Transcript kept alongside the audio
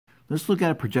Let's look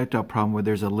at a projectile problem where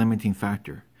there's a limiting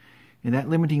factor. And that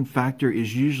limiting factor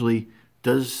is usually,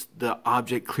 does the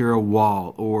object clear a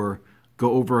wall or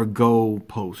go over a goal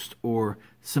post or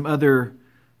some other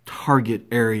target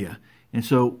area? And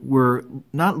so we're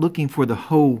not looking for the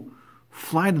whole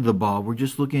flight of the ball. We're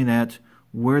just looking at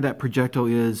where that projectile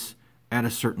is at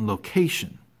a certain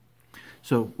location.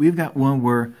 So we've got one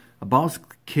where a ball is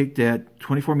kicked at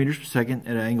 24 meters per second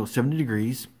at an angle of 70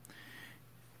 degrees.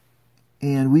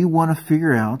 And we want to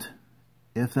figure out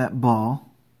if that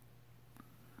ball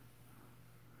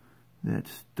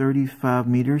that's 35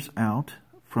 meters out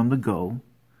from the goal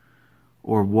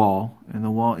or wall, and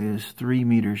the wall is 3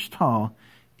 meters tall,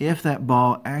 if that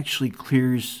ball actually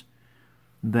clears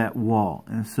that wall.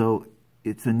 And so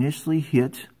it's initially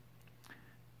hit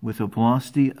with a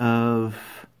velocity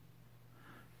of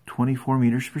 24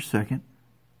 meters per second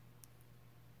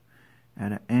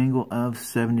at an angle of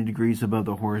 70 degrees above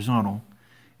the horizontal.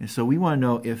 And so we want to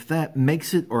know if that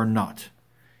makes it or not.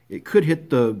 It could hit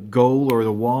the goal or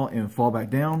the wall and fall back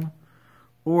down,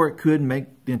 or it could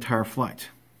make the entire flight.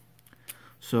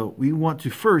 So we want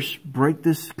to first break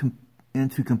this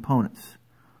into components.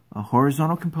 A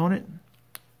horizontal component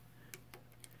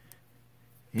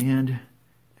and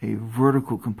a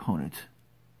vertical component.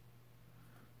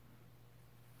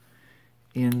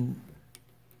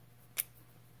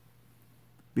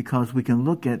 Because we can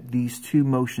look at these two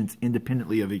motions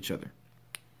independently of each other.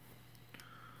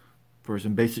 For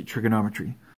some basic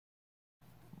trigonometry,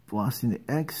 velocity in the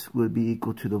x would be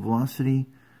equal to the velocity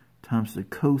times the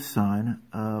cosine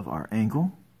of our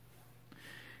angle.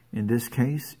 In this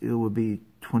case, it would be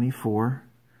 24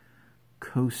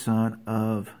 cosine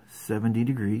of 70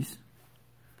 degrees.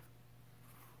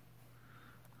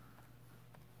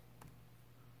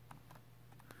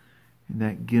 And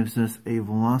that gives us a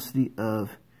velocity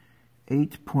of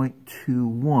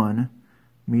 8.21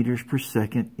 meters per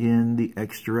second in the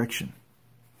x direction.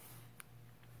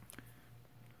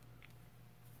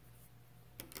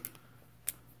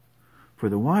 For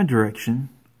the y direction,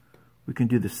 we can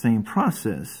do the same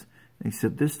process,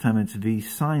 except this time it's v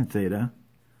sine theta,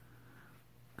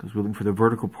 because we're looking for the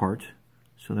vertical part.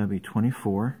 So that'd be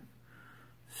 24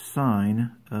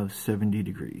 sine of 70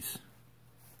 degrees.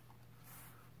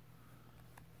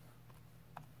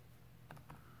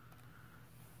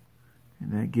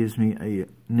 And that gives me an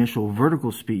initial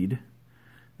vertical speed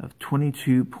of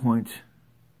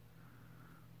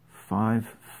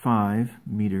 22.55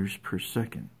 meters per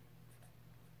second.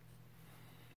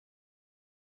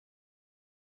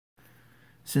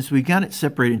 Since we got it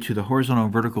separated into the horizontal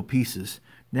and vertical pieces,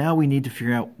 now we need to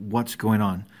figure out what's going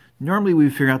on. Normally we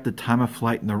figure out the time of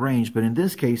flight and the range, but in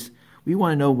this case, we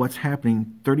want to know what's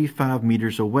happening 35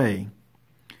 meters away.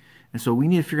 And so we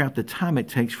need to figure out the time it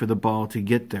takes for the ball to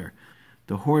get there.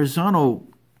 The horizontal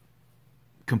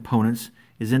components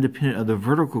is independent of the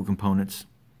vertical components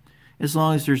as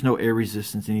long as there's no air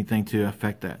resistance, anything to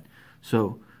affect that.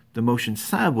 So the motion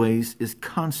sideways is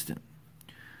constant.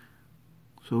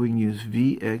 So we can use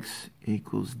Vx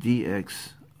equals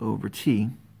dx over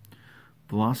t.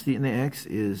 Velocity in the x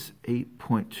is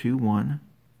 8.21.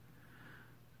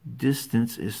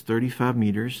 Distance is 35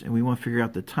 meters, and we want to figure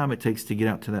out the time it takes to get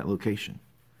out to that location.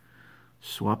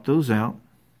 Swap those out.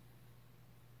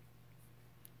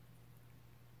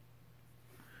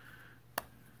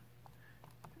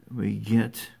 We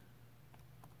get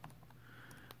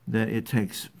that it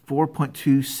takes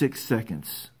 4.26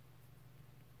 seconds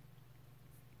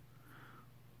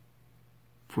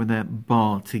for that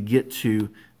ball to get to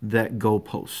that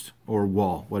goalpost or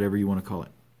wall, whatever you want to call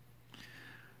it.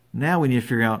 Now we need to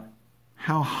figure out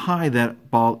how high that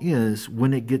ball is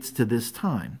when it gets to this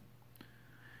time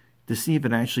to see if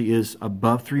it actually is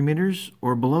above 3 meters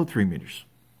or below 3 meters.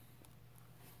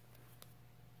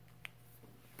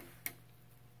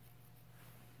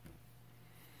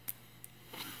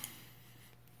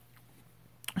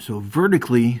 So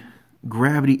vertically,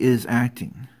 gravity is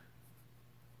acting.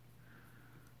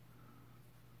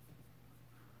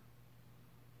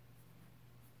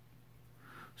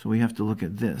 So we have to look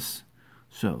at this.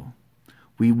 So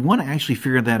we want to actually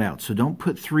figure that out. So don't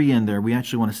put 3 in there. We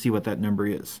actually want to see what that number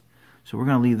is. So we're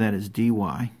going to leave that as dy.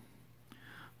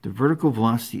 The vertical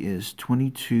velocity is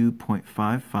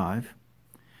 22.55.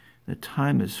 The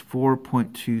time is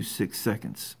 4.26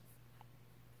 seconds.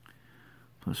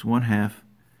 Plus 1/2.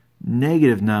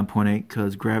 Negative 9.8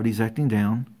 because gravity is acting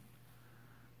down,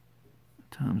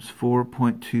 times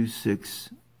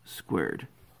 4.26 squared.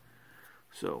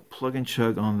 So plug and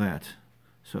chug on that.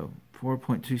 So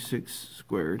 4.26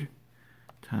 squared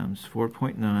times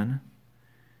 4.9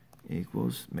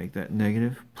 equals, make that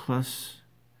negative, plus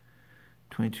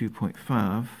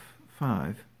 22.5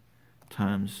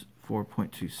 times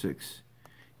 4.26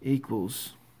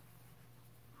 equals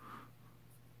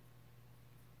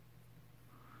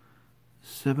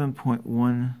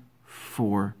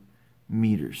 7.14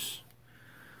 meters.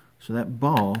 So that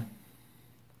ball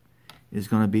is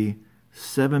going to be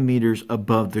 7 meters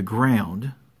above the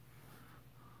ground.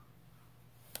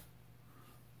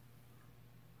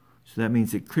 So that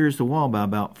means it clears the wall by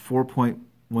about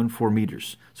 4.14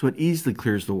 meters. So it easily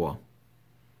clears the wall.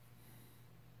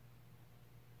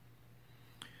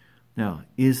 Now,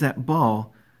 is that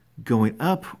ball going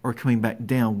up or coming back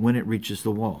down when it reaches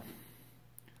the wall?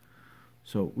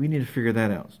 So we need to figure that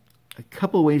out. A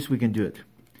couple of ways we can do it.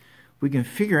 We can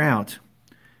figure out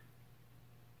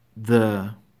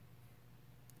the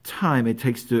time it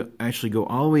takes to actually go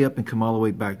all the way up and come all the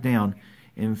way back down,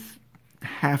 and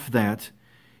half that,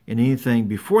 and anything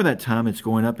before that time it's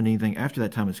going up, and anything after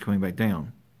that time it's coming back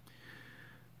down.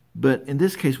 But in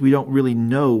this case, we don't really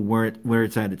know where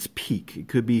it's at its peak. It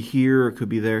could be here or it could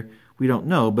be there. We don't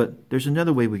know, but there's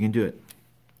another way we can do it.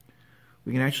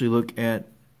 We can actually look at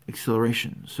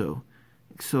acceleration. So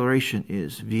acceleration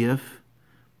is Vf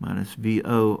minus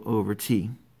Vo over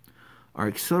t. Our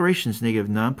acceleration is negative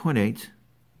 9.8.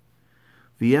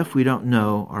 Vf we don't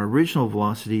know. Our original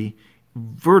velocity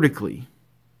vertically,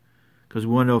 because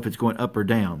we want to know if it's going up or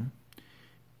down,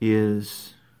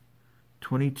 is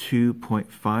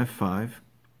 22.55.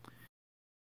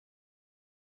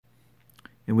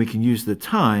 And we can use the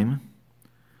time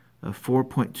of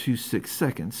 4.26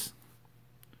 seconds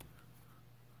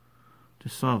to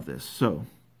solve this. So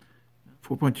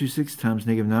 4.26 times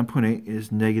negative 9.8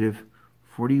 is negative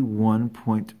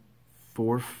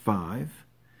 41.45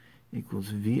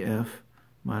 equals Vf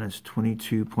minus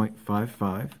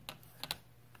 22.55.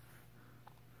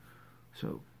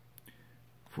 So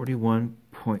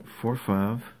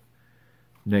 41.45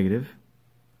 negative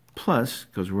plus,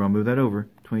 because we're going to move that over,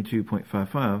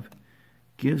 22.55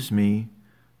 gives me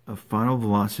a final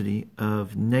velocity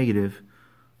of negative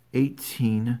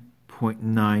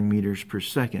 18.9 meters per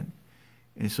second.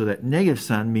 And so that negative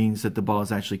sign means that the ball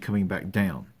is actually coming back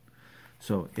down.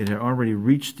 So it had already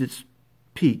reached its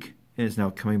peak and is now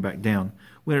coming back down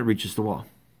when it reaches the wall.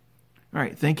 All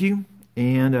right, thank you,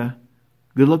 and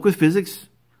good luck with physics.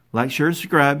 Like, share, and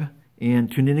subscribe,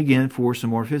 and tune in again for some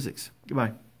more physics.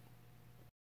 Goodbye.